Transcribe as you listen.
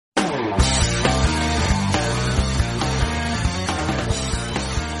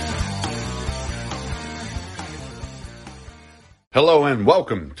Hello and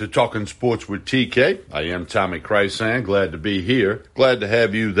welcome to Talking Sports with TK. I am Tommy Krysan. Glad to be here. Glad to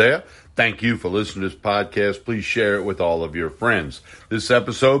have you there. Thank you for listening to this podcast. Please share it with all of your friends. This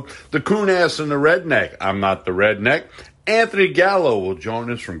episode, the coon ass and the redneck. I'm not the redneck. Anthony Gallo will join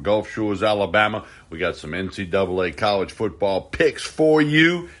us from Gulf Shores, Alabama. We got some NCAA college football picks for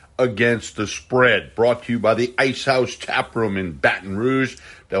you against the spread. Brought to you by the Ice House Tap Room in Baton Rouge.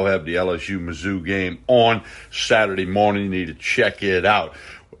 They'll have the LSU-Mizzou game on Saturday morning. You need to check it out.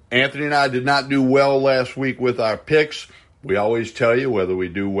 Anthony and I did not do well last week with our picks. We always tell you whether we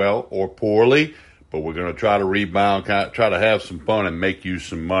do well or poorly, but we're going to try to rebound, try to have some fun and make you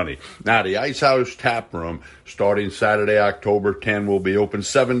some money. Now, the Ice House Tap Room, starting Saturday, October 10, will be open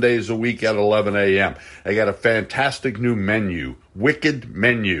 7 days a week at 11 a.m. They got a fantastic new menu, wicked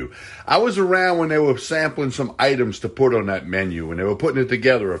menu. I was around when they were sampling some items to put on that menu, and they were putting it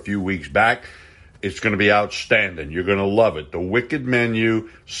together a few weeks back. It's going to be outstanding. You're going to love it. The wicked menu,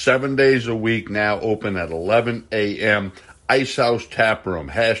 7 days a week, now open at 11 a.m., Ice House Tap Room,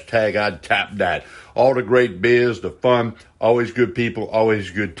 hashtag I'd tap that. All the great beers, the fun, always good people,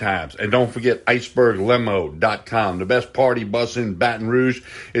 always good times. And don't forget iceberglimo.com, the best party bus in Baton Rouge.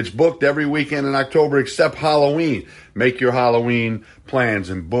 It's booked every weekend in October except Halloween. Make your Halloween plans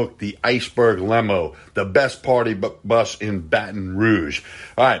and book the Iceberg Limo, the best party bus in Baton Rouge.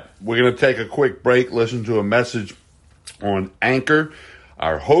 All right, we're going to take a quick break, listen to a message on Anchor,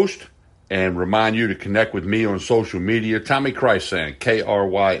 our host, and remind you to connect with me on social media. Tommy Krysan,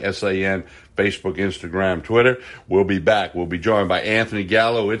 Krysan, Facebook, Instagram, Twitter. We'll be back. We'll be joined by Anthony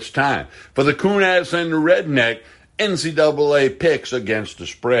Gallo. It's time for the coon ass and the redneck NCAA picks against the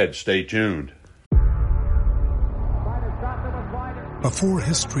spread. Stay tuned. Before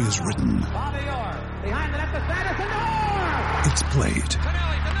history is written, it's played.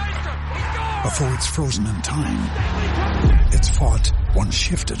 Before it's frozen in time, it's fought one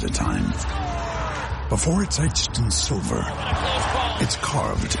shift at a time. Before it's etched in silver, it's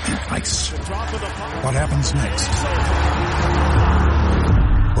carved in ice. What happens next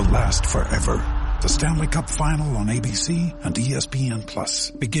will last forever. The Stanley Cup Final on ABC and ESPN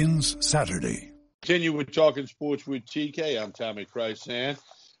Plus begins Saturday. Continue with Talking Sports with TK. I'm Tommy Krysan.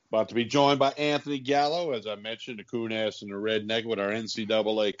 About to be joined by Anthony Gallo, as I mentioned, the coon ass and the redneck with our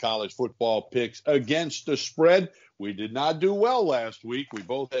NCAA college football picks against the spread. We did not do well last week. We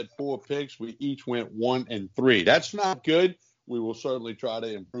both had 4 picks. We each went 1-3. That's not good. We will certainly try to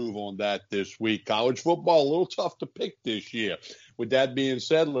improve on that this week. College football, a little tough to pick this year. With that being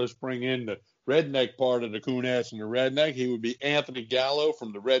said, let's bring in the redneck part of the coon ass and the redneck. He would be Anthony Gallo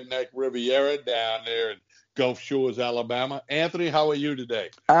from the Redneck Riviera down there in Gulf Shores, Alabama. Anthony, how are you today?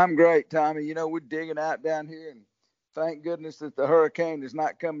 I'm great, Tommy. You know, we're digging out down here, and thank goodness that the hurricane is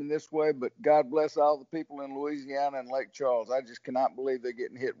not coming this way, but God bless all the people in Louisiana and Lake Charles. I just cannot believe they're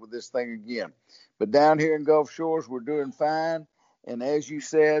getting hit with this thing again. But down here in Gulf Shores, we're doing fine, and as you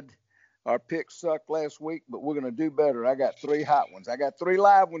said, our picks sucked last week, but we're going to do better. I got 3 hot ones. I got 3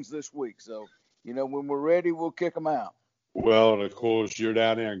 live ones this week, so, you know, when we're ready, we'll kick them out. Well, and of course, you're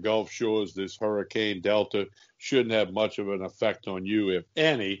down there in Gulf Shores. This Hurricane Delta shouldn't have much of an effect on you, if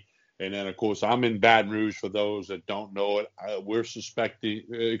any. And then, of course, I'm in Baton Rouge for those that don't know it. We're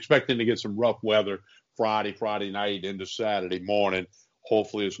expecting to get some rough weather Friday night into Saturday morning.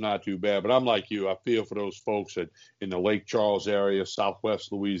 Hopefully it's not too bad. But I'm like you. I feel for those folks in the Lake Charles area,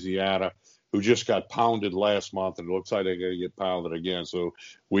 southwest Louisiana, who just got pounded last month, and it looks like they're going to get pounded again. So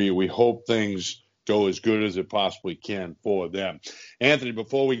we hope things go as good as it possibly can for them. Anthony,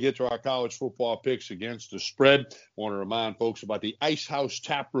 before we get to our college football picks against the spread, I want to remind folks about the Ice House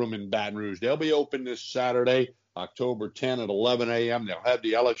Tap Room in Baton Rouge. They'll be open this Saturday, October 10 at 11 a.m. They'll have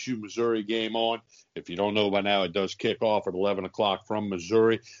the LSU-Missouri game on. If you don't know by now, it does kick off at 11 o'clock from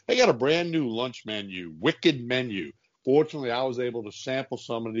Missouri. They got a brand-new lunch menu, wicked menu. Fortunately, I was able to sample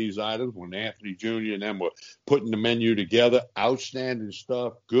some of these items when Anthony Jr. and them were putting the menu together. Outstanding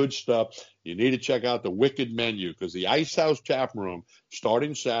stuff, good stuff. You need to check out the wicked menu because the Ice House Tap Room,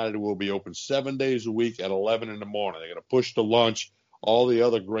 starting Saturday, will be open 7 days a week at 11 in the morning. They're going to push the lunch, all the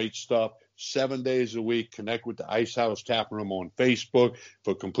other great stuff. 7 days a week. Connect with the Ice House Tap Room on Facebook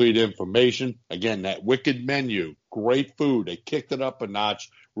for complete information. Again, that wicked menu, great food. They kicked it up a notch,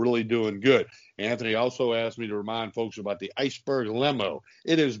 really doing good. Anthony also asked me to remind folks about the Iceberg Limo.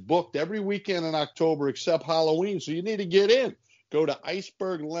 It is booked every weekend in October except Halloween, so you need to get in. Go to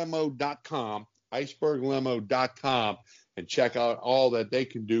iceberglimo.com, iceberglimo.com, and check out all that they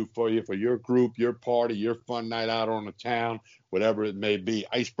can do for you, for your group, your party, your fun night out on the town, whatever it may be,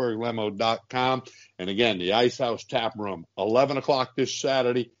 iceberglimo.com. And again, the Ice House Tap Room, 11 o'clock this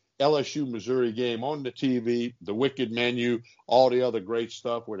Saturday, LSU Missouri game on the TV, the Wicked Menu, all the other great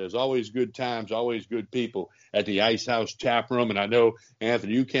stuff where there's always good times, always good people at the Ice House Tap Room. And I know,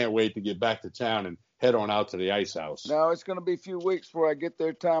 Anthony, you can't wait to get back to town and head on out to the Ice House. No, it's going to be a few weeks before I get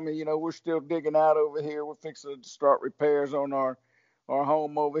there, Tommy. You know, we're still digging out over here. We're fixing to start repairs on our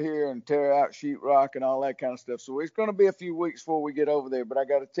home over here and tear out sheetrock and all that kind of stuff. So it's going to be a few weeks before we get over there. But I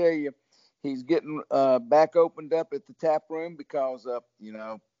got to tell you, he's getting back opened up at the tap room because,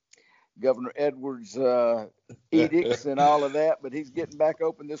 Governor Edwards' edicts and all of that. But he's getting back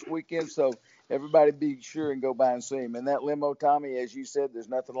open this weekend. So everybody be sure and go by and see him. And that limo, Tommy, as you said, there's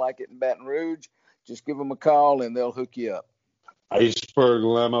nothing like it in Baton Rouge. Just give them a call and they'll hook you up.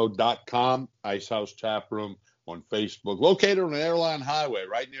 IcebergLimo.com, Ice House Tap Room on Facebook. Located on the Airline Highway,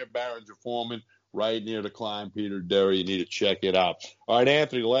 right near Barringer Foreman, right near the Klein Peter Dairy. You need to check it out. All right,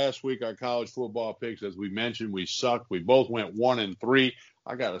 Anthony, last week our college football picks, as we mentioned, we sucked. We both went 1-3.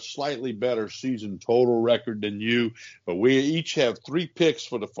 I got a slightly better season total record than you, but we each have 3 picks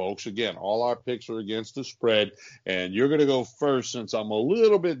for the folks. Again, all our picks are against the spread, and you're going to go first since I'm a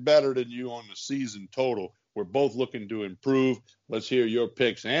little bit better than you on the season total. We're both looking to improve. Let's hear your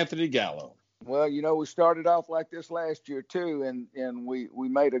picks. Anthony Gallo. Well, we started off like this last year too, and we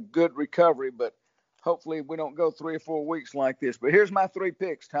made a good recovery, but hopefully we don't go 3 or 4 weeks like this. But here's my 3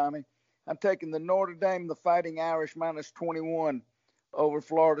 picks, Tommy. I'm taking the Notre Dame, the Fighting Irish, -21 over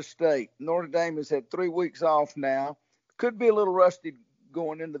Florida State. Notre Dame has had 3 weeks off now. Could be a little rusty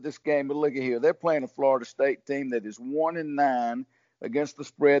going into this game, but look at here. They're playing a Florida State team that is 1-9 against the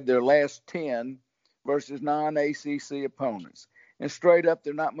spread their last 10 versus non-ACC opponents. And straight up,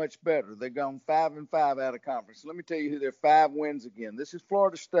 they're not much better. They've gone 5-5 out of conference. Let me tell you who their 5 wins again. This is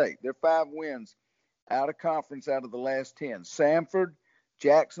Florida State. Their 5 wins out of conference out of the last 10. Samford,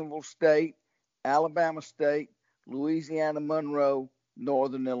 Jacksonville State, Alabama State, Louisiana Monroe,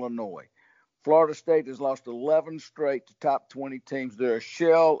 Northern Illinois. Florida State has lost 11 straight to top 20 teams. They're a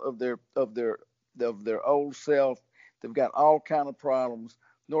shell of their old self. They've got all kind of problems.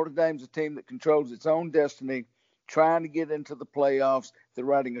 Notre Dame's a team that controls its own destiny, trying to get into the playoffs. They're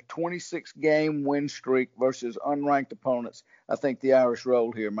riding a 26-game win streak versus unranked opponents. I think the Irish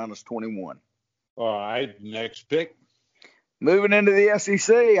roll here, -21. All right, next pick. Moving into the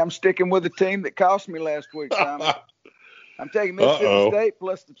SEC, I'm sticking with the team that cost me last week, Tommy. I'm taking Mississippi State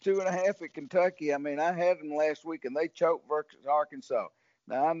plus the 2.5 at Kentucky. I mean, I had them last week, and they choked versus Arkansas.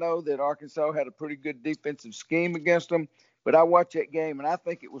 Now, I know that Arkansas had a pretty good defensive scheme against them, but I watched that game, and I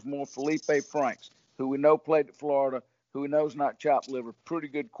think it was more Felipe Franks, who we know played at Florida, who we know is not chopped liver, pretty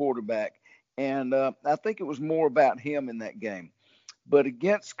good quarterback. And I think it was more about him in that game. But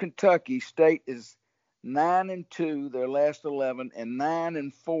against Kentucky, State is 9-2 their last 11 and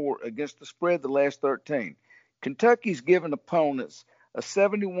 9-4 against the spread the last 13. Kentucky's given opponents a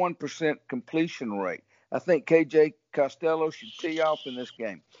 71% completion rate. I think KJ Costello should tee off in this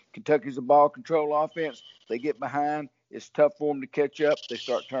game. Kentucky's a ball control offense. They get behind. It's tough for them to catch up. They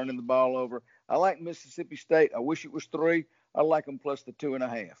start turning the ball over. I like Mississippi State. I wish it was 3. I like them plus the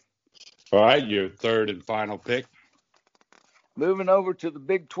 2.5. All right, your third and final pick. Moving over to the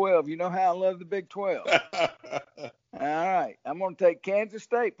Big 12. You know how I love the Big 12. All right. I'm going to take Kansas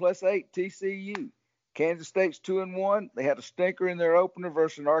State plus 8 TCU. Kansas State's 2-1. They had a stinker in their opener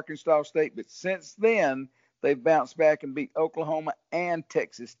versus Arkansas State, but since then they've bounced back and beat Oklahoma and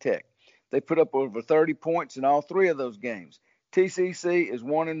Texas Tech. They put up over 30 points in all 3 of those games. TCC is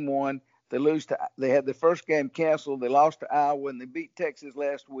 1-1. They had their first game canceled. They lost to Iowa and they beat Texas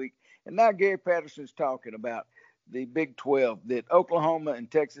last week. And now Gary Patterson's talking about the Big 12, that Oklahoma and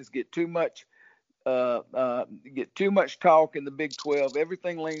Texas get too much talk in the Big 12.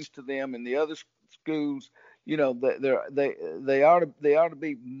 Everything leans to them, and the other schools, they ought to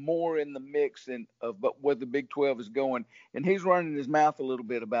be more in the mix of where the Big 12 is going. And he's running his mouth a little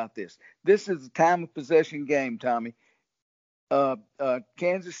bit about this. This is a time of possession game, Tommy.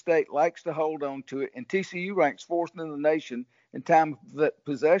 Kansas State likes to hold on to it, and TCU ranks 4th in the nation in time of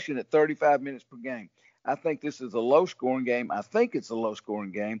possession at 35 minutes per game. I think this is a low-scoring game. I think it's a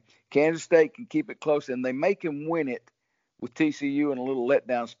low-scoring game. Kansas State can keep it close, and they make him win it with TCU in a little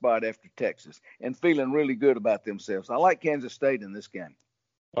letdown spot after Texas and feeling really good about themselves. I like Kansas State in this game.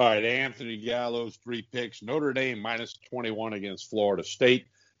 All right, Anthony Gallo's 3 picks. Notre Dame -21 against Florida State.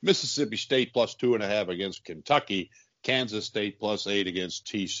 Mississippi State plus 2.5 against Kentucky. Kansas State plus 8 against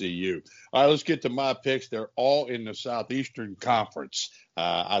TCU. All right, let's get to my picks. They're all in the Southeastern Conference.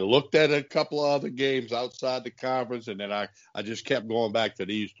 I looked at a couple of other games outside the conference, and then I just kept going back to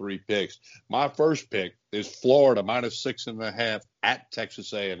these 3 picks. My first pick is Florida -6.5 at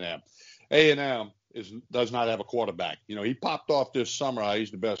Texas A&M. A&M does not have a quarterback. You know, he popped off this summer.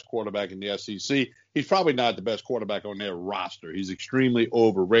 He's the best quarterback in the SEC. He's probably not the best quarterback on their roster. He's extremely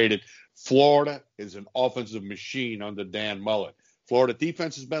overrated. Florida is an offensive machine under Dan Mullen. Florida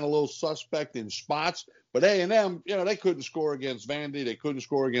defense has been a little suspect in spots, but A&M, you know, they couldn't score against Vandy. They couldn't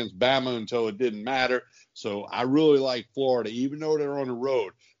score against Bama until it didn't matter. So I really like Florida, even though they're on the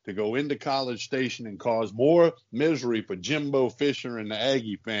road, to go into College Station and cause more misery for Jimbo Fisher and the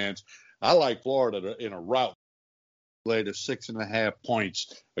Aggie fans. I like Florida in a rout. Laid to 6.5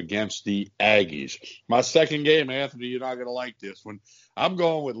 points against the Aggies. My second game, Anthony, you're not going to like this one. I'm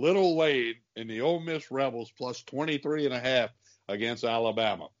going with Little Wayne and the Ole Miss Rebels plus 23.5 against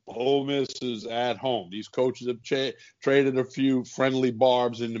Alabama. Ole Miss is at home. These coaches have traded a few friendly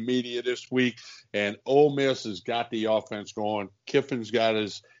barbs in the media this week, and Ole Miss has got the offense going. Kiffin's got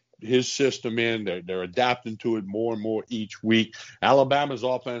his system in. They're adapting to it more and more each week. Alabama's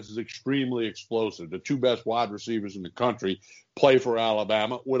offense is extremely explosive. The two best wide receivers in the country play for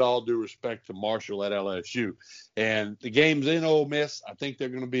Alabama, with all due respect to Marshall at LSU. And the game's in Ole Miss. I think they're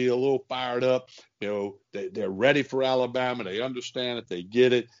going to be a little fired up. You know, they're ready for Alabama. They understand it. They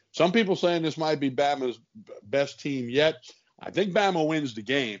get it. Some people saying this might be Bama's best team yet. I think Bama wins the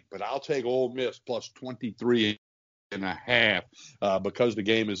game, but I'll take Ole Miss plus 23.5 because the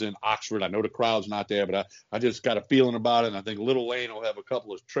game is in Oxford. I know the crowd's not there, but I just got a feeling about it, and I think Little Lane will have a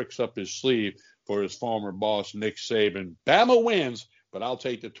couple of tricks up his sleeve for his former boss, Nick Saban. Bama wins, but I'll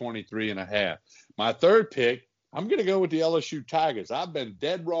take the 23.5. My third pick, I'm going to go with the LSU Tigers. I've been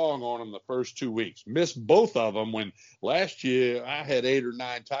dead wrong on them the first 2 weeks. Missed both of them when last year I had 8 or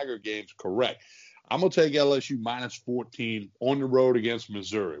 9 Tiger games correct. I'm going to take LSU minus 14 on the road against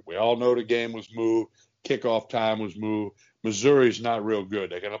Missouri. We all know the game was moved. Kickoff time was moved. Missouri's not real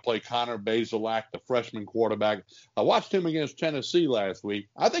good. They're going to play Connor Bazelak, the freshman quarterback. I watched him against Tennessee last week.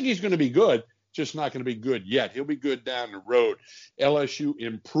 I think he's going to be good, just not going to be good yet. He'll be good down the road. LSU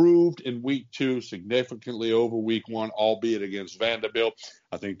improved in week 2 significantly over week 1, albeit against Vanderbilt.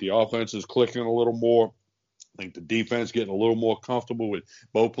 I think the offense is clicking a little more. I think the defense getting a little more comfortable with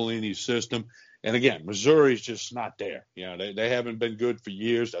Bo Pelini's system. And again, Missouri's just not there. You know, they haven't been good for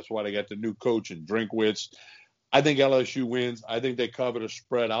years. That's why they got the new coach in Drinkwitz. I think LSU wins. I think they cover the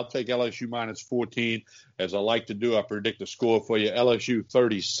spread. I'll take LSU minus 14. As I like to do, I predict the score for you. LSU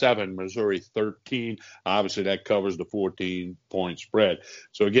 37, Missouri 13. Obviously, that covers the 14-point spread.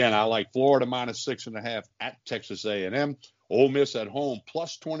 So, again, I like Florida minus 6.5 at Texas A&M. Ole Miss at home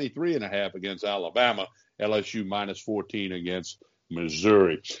plus 23.5 against Alabama. LSU minus 14 against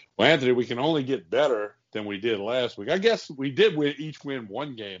Missouri. Well, Anthony, we can only get better than we did last week. I guess we did each win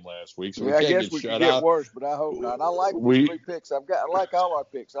one game last week, so yeah, we can't I guess get we shut can get out. worse, but I hope not. I like these 3 picks. I like all our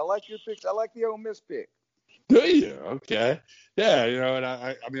picks. I like your picks. I like the Ole Miss pick. Do you? Okay. Yeah, you know, and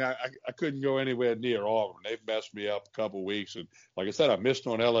I mean, I couldn't go anywhere near Auburn. They've messed me up a couple weeks, and like I said, I missed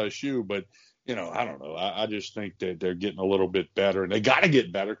on LSU, but you know, I don't know. I just think that they're getting a little bit better, and they got to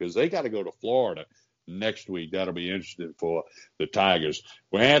get better because they got to go to Florida next week. That'll be interesting for the Tigers.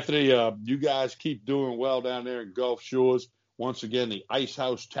 Well, Anthony, you guys keep doing well down there in Gulf Shores. Once again, the Ice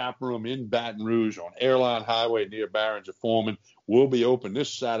House Tap Room in Baton Rouge on Airline Highway near Barringer Foreman will be open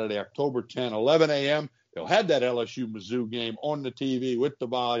this Saturday, October 10, 11 a.m. They'll have that LSU-Mizzou game on the TV with the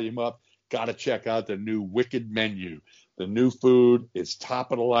volume up. Got to check out the new Wicked menu. The new food is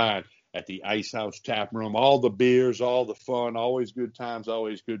top of the line at the Ice House Tap Room. All the beers, all the fun, always good times,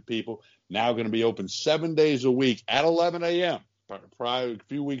 always good people. Now going to be open 7 days a week at 11 a.m. Prior, a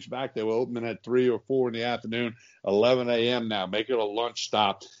few weeks back, they were opening at 3 or 4 in the afternoon, 11 a.m. now. Make it a lunch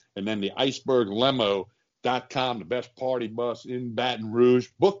stop. And then the iceberglemo.com, the best party bus in Baton Rouge,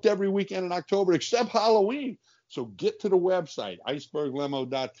 booked every weekend in October except Halloween. So get to the website,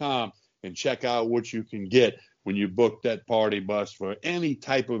 iceberglemo.com, and check out what you can get when you book that party bus for any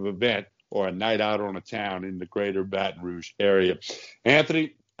type of event or a night out on a town in the greater Baton Rouge area.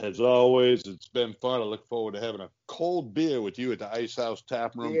 Anthony, as always, it's been fun. I look forward to having a cold beer with you at the Ice House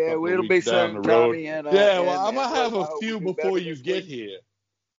Tap Room. Yeah, it'll be down soon, the road. Tommy. And, I'm going to have a few before you get here.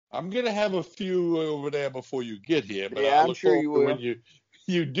 I'm going to have a few over there before you get here. But yeah, I look I'm sure forward you will. when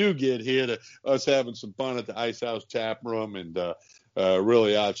you do get here to us having some fun at the Ice House Tap Room, and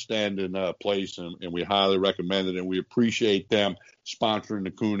really outstanding place, and we highly recommend it, and we appreciate them sponsoring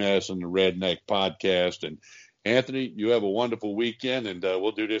the Coon-Ass and the Redneck podcast. And Anthony, you have a wonderful weekend, and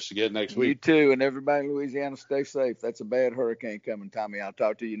we'll do this again next week. You too, and everybody in Louisiana, stay safe. That's a bad hurricane coming, Tommy. I'll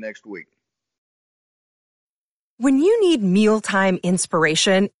talk to you next week. When you need mealtime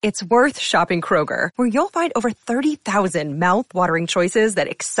inspiration, it's worth shopping Kroger, where you'll find over 30,000 mouth-watering choices that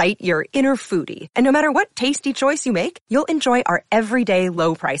excite your inner foodie. And no matter what tasty choice you make, you'll enjoy our everyday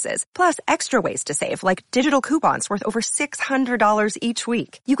low prices, plus extra ways to save, like digital coupons worth over $600 each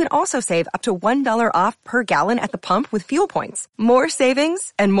week. You can also save up to $1 off per gallon at the pump with fuel points. More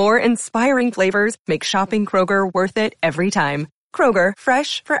savings and more inspiring flavors make shopping Kroger worth it every time. Kroger,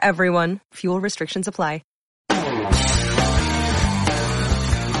 fresh for everyone. Fuel restrictions apply.